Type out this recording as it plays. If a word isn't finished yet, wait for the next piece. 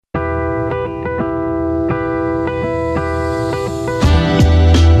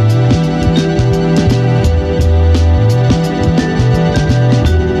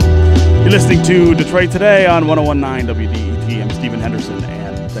You're listening to Detroit Today on 101.9 WDET. I'm Stephen Henderson,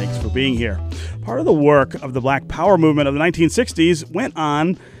 and thanks for being here. Part of the work of the Black Power movement of the 1960s went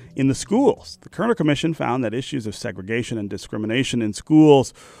on in the schools. The Kerner Commission found that issues of segregation and discrimination in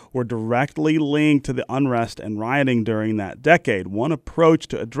schools were directly linked to the unrest and rioting during that decade. One approach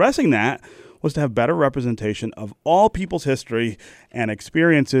to addressing that was to have better representation of all people's history and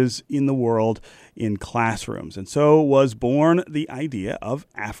experiences in the world in classrooms. And so was born the idea of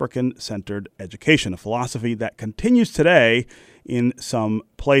African-centered education, a philosophy that continues today in some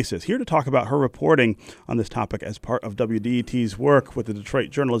places. Here to talk about her reporting on this topic as part of WDET's work with the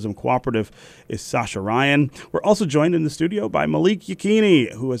Detroit Journalism Cooperative is Sasha Ryan. We're also joined in the studio by Malik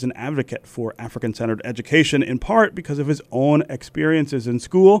Yekini, who is an advocate for African-centered education, in part because of his own experiences in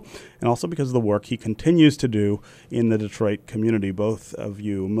school and also because of the work he continues to do in the Detroit community. Both of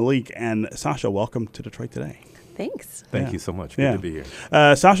you, Malik and Sasha, welcome to Detroit Today. Thanks. Thank you so much. Good to be here.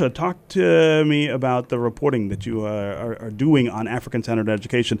 Sasha, talk to me about the reporting that you are doing on African-centered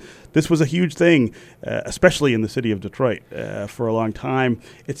education. This was a huge thing, especially in the city of Detroit, for a long time.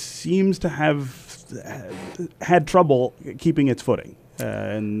 It seems to have had trouble keeping its footing.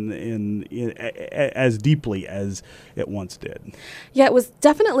 As deeply as it once did. Yeah, it was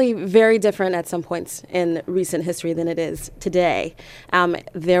definitely very different at some points in recent history than it is today.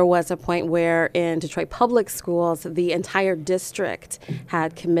 There was a point where in Detroit public schools, the entire district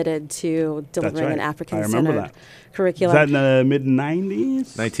had committed to delivering an African-centered curriculum. Was that in the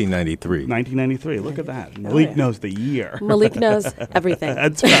mid-90s? 1993. 1993. Look at that. Malik knows the year. Malik knows everything.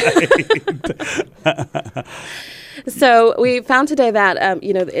 That's right. So we found today that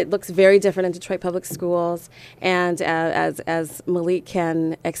it looks very different in Detroit public schools, and as Malik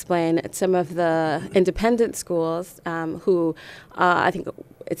can explain, some of the independent schools who I think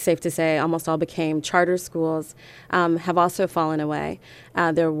it's safe to say almost all became charter schools have also fallen away.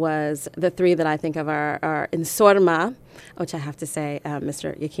 There was the three that I think of are in Sorma, which I have to say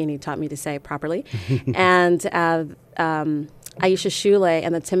Mr. Yekini taught me to say properly, and Aisha Shule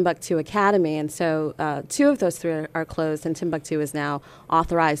and the Timbuktu Academy. And so two of those three are closed, and Timbuktu is now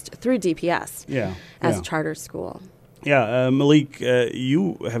authorized through DPS as a charter school. Yeah, Malik,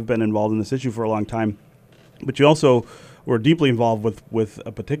 you have been involved in this issue for a long time, but you also were deeply involved with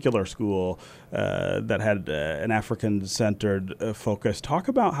a particular school that had an African-centered focus. Talk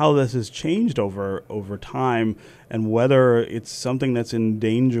about how this has changed over time and whether it's something that's in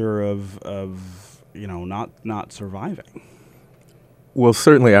danger of not surviving. Well,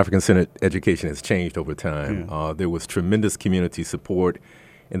 certainly African-centered education has changed over time. There was tremendous community support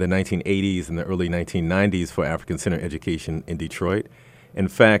in the 1980s and the early 1990s for African-centered education in Detroit. In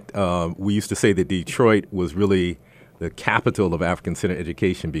fact, we used to say that Detroit was really the capital of African-centered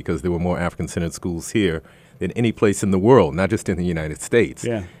education because there were more African-centered schools here than any place in the world, not just in the United States.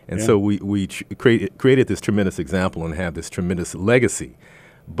 So we created this tremendous example and have this tremendous legacy.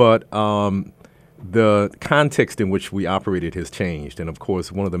 But the context in which we operated has changed. And, of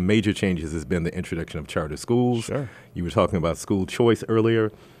course, one of the major changes has been the introduction of charter schools. Sure. You were talking about school choice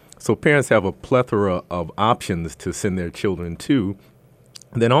earlier. So parents have a plethora of options to send their children to.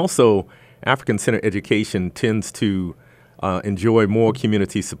 And then also, African-centered education tends to enjoy more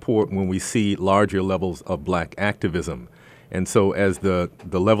community support when we see larger levels of black activism. And so as the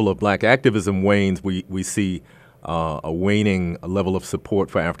level of black activism wanes, we see a waning level of support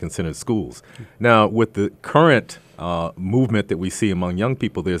for African-centered schools. Now, with the current movement that we see among young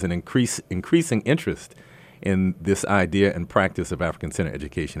people, there's an increasing interest in this idea and practice of African-centered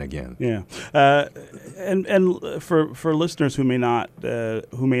education again. Yeah, and for listeners who may not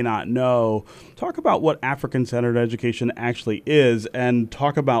know, talk about what African-centered education actually is, and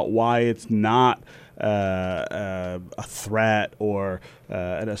talk about why it's not a threat or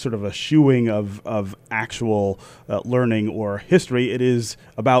a sort of a shooing of actual learning or history. It is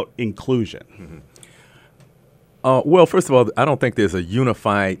about inclusion. Mm-hmm. Well, first of all, I don't think there's a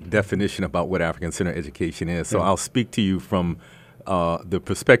unified definition about what African-centered education is. So I'll speak to you from the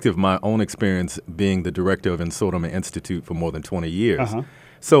perspective of my own experience being the director of Nsodoma Institute for more than 20 years.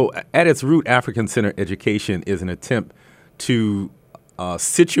 So at its root, African-centered education is an attempt to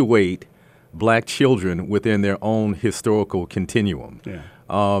situate black children within their own historical continuum.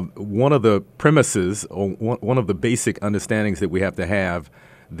 One of the premises or one of the basic understandings that we have to have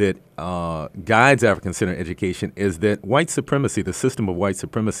that guides African-centered education is that white supremacy, the system of white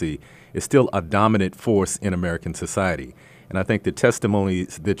supremacy, is still a dominant force in American society. And I think the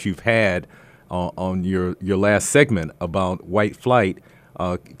testimonies that you've had on your last segment about white flight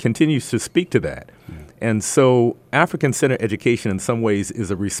continues to speak to that. And so African-centered education in some ways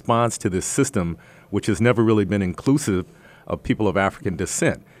is a response to this system which has never really been inclusive of people of African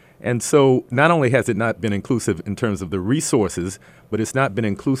descent. And so not only has it not been inclusive in terms of the resources, but it's not been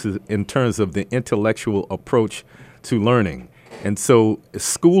inclusive in terms of the intellectual approach to learning. And so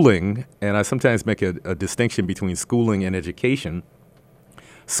schooling, and I sometimes make a distinction between schooling and education,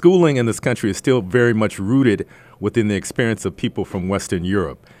 schooling in this country is still very much rooted within the experience of people from Western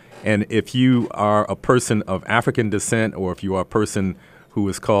Europe. And if you are a person of African descent, or if you are a person who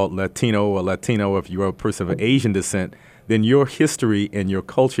is called Latino or Latino, if you are a person of Asian descent, then your history and your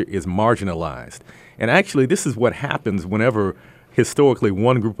culture is marginalized. And actually, this is what happens whenever historically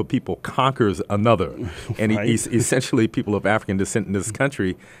one group of people conquers another. And Right. Essentially, people of African descent in this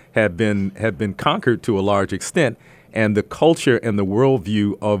country have been conquered to a large extent. And the culture and the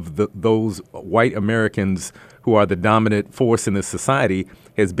worldview of those white Americans who are the dominant force in this society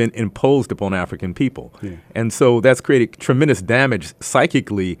has been imposed upon African people. Yeah. And so that's created tremendous damage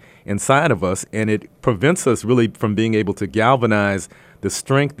psychically inside of us, and it prevents us really from being able to galvanize the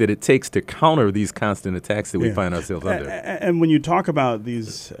strength that it takes to counter these constant attacks that we find ourselves under. And when you talk about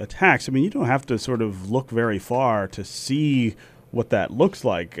these attacks, I mean, you don't have to sort of look very far to see what that looks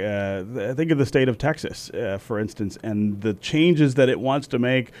like. Think of the state of Texas, for instance, and the changes that it wants to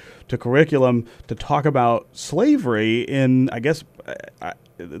make to curriculum to talk about slavery in, I guess,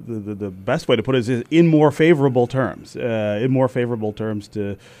 the best way to put it is in more favorable terms. In more favorable terms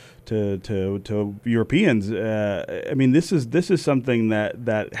to Europeans. I mean, this is something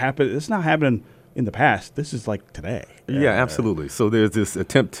that happened. It's not happening in the past. This is like today. Yeah, absolutely. So there's this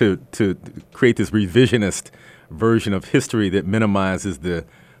attempt to create this revisionist version of history that minimizes the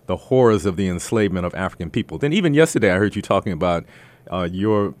horrors of the enslavement of African people. Then even yesterday, I heard you talking about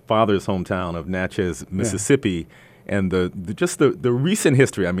your father's hometown of Natchez, Mississippi, and the recent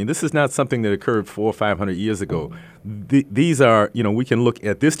history. I mean, this is not something that occurred 400 or 500 years ago. These are, we can look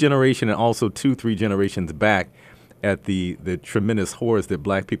at this generation and also 2-3 generations back at the tremendous horrors that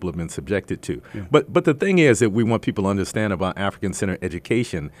black people have been subjected to. Yeah. But the thing is that we want people to understand about African-centered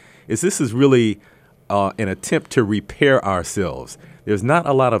education is this is really an attempt to repair ourselves. There's not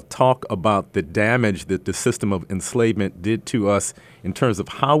a lot of talk about the damage that the system of enslavement did to us in terms of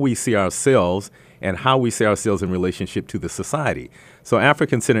how we see ourselves and how we see ourselves in relationship to the society. So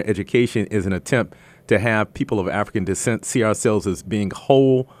African-centered education is an attempt to have people of African descent see ourselves as being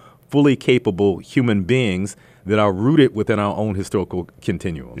whole, fully capable human beings that are rooted within our own historical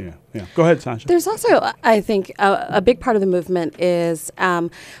continuum. Yeah. Go ahead, Sasha. There's also, I think, a big part of the movement is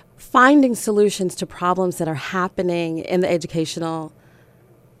finding solutions to problems that are happening in the educational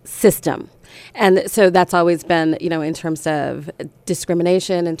system. And so that's always been, in terms of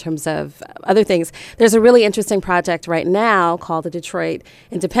discrimination, in terms of other things. There's a really interesting project right now called the Detroit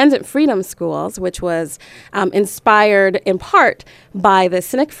Independent Freedom Schools, which was inspired in part by the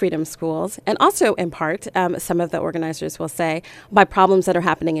Cynic Freedom Schools, and also in part, some of the organizers will say, by problems that are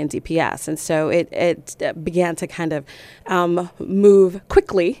happening in DPS. And so it began to kind of move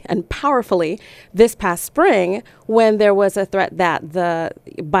quickly and powerfully this past spring when there was a threat that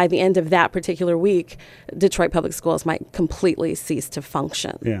by the end of that particular week, Detroit Public Schools might completely cease to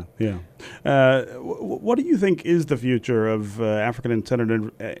function. Yeah. What do you think is the future of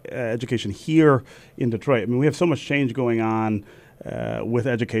African-centered education here in Detroit? I mean, we have so much change going on with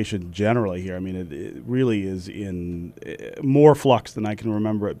education generally here. I mean, it really is in more flux than I can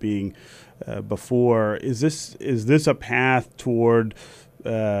remember it being before. Is this a path toward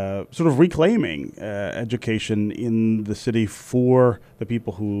sort of reclaiming education in the city for the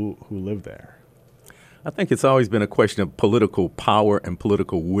people who live there? I think it's always been a question of political power and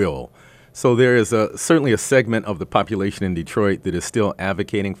political will. So there is certainly a segment of the population in Detroit that is still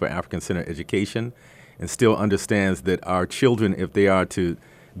advocating for African-centered education and still understands that our children, if they are to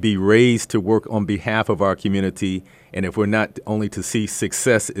be raised to work on behalf of our community, and if we're not only to see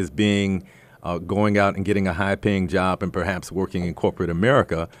success as being going out and getting a high-paying job and perhaps working in corporate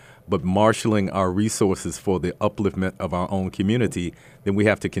America, but marshaling our resources for the upliftment of our own community, then we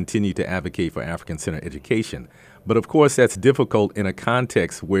have to continue to advocate for African-centered education. But of course, that's difficult in a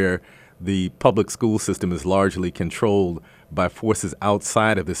context where the public school system is largely controlled by forces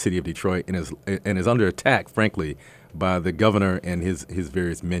outside of the city of Detroit and is under attack, frankly, by the governor and his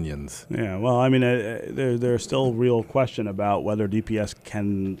various minions. Yeah, well, I mean, there's still real question about whether DPS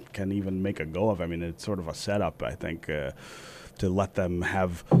can even make a go of it. I mean, it's sort of a setup, I think, to let them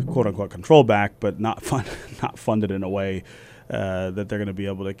have quote unquote control back, but not funded in a way that they're going to be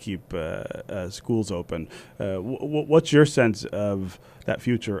able to keep schools open. What's your sense of that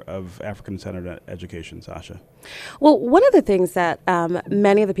future of African-centered education, Sasha? Well, one of the things that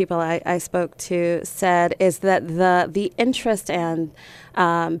many of the people I spoke to said is that the interest and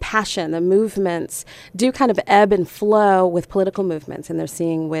passion, the movements do kind of ebb and flow with political movements, and they're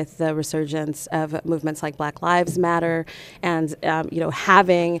seeing with the resurgence of movements like Black Lives Matter, and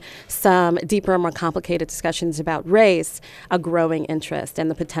having some deeper and more complicated discussions about race, a growing interest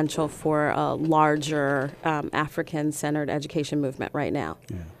and the potential for a larger African-centered education movement right now.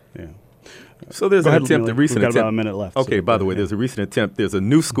 Yeah. So there's an attempt, a recent attempt. We've got about a minute left. Okay, by the way, there's a recent attempt. There's a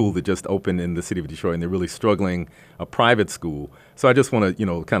new school that just opened in the city of Detroit, and they're really struggling, a private school. So I just want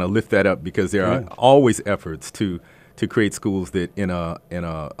to, kind of lift that up, because there are always efforts to create schools that in a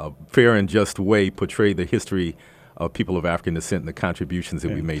fair and just way portray the history of people of African descent and the contributions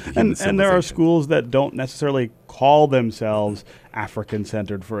that we made to human civilization. And there are schools that don't necessarily call themselves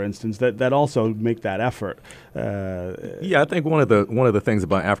African-centered, for instance, that also make that effort. I think one of the things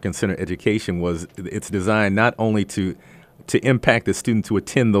about African-centered education was it's designed not only to impact the students who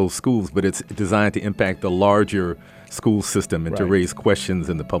attend those schools, but it's designed to impact the larger school system and to raise questions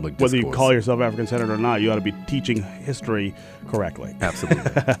in the public discourse. Whether you call yourself African-centered or not, you ought to be teaching history correctly.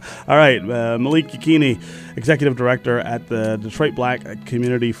 Absolutely. All right. Malik Yekini, Executive Director at the Detroit Black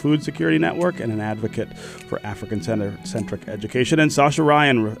Community Food Security Network and an advocate for African-centric education. And Sasha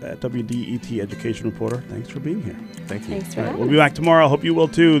Ryan, WDET Education Reporter. Thanks for being here. Thank you. Thanks for having us. We'll be back tomorrow. Hope you will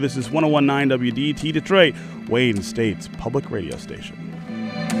too. This is 101.9 WDET Detroit, Wayne State's public radio station.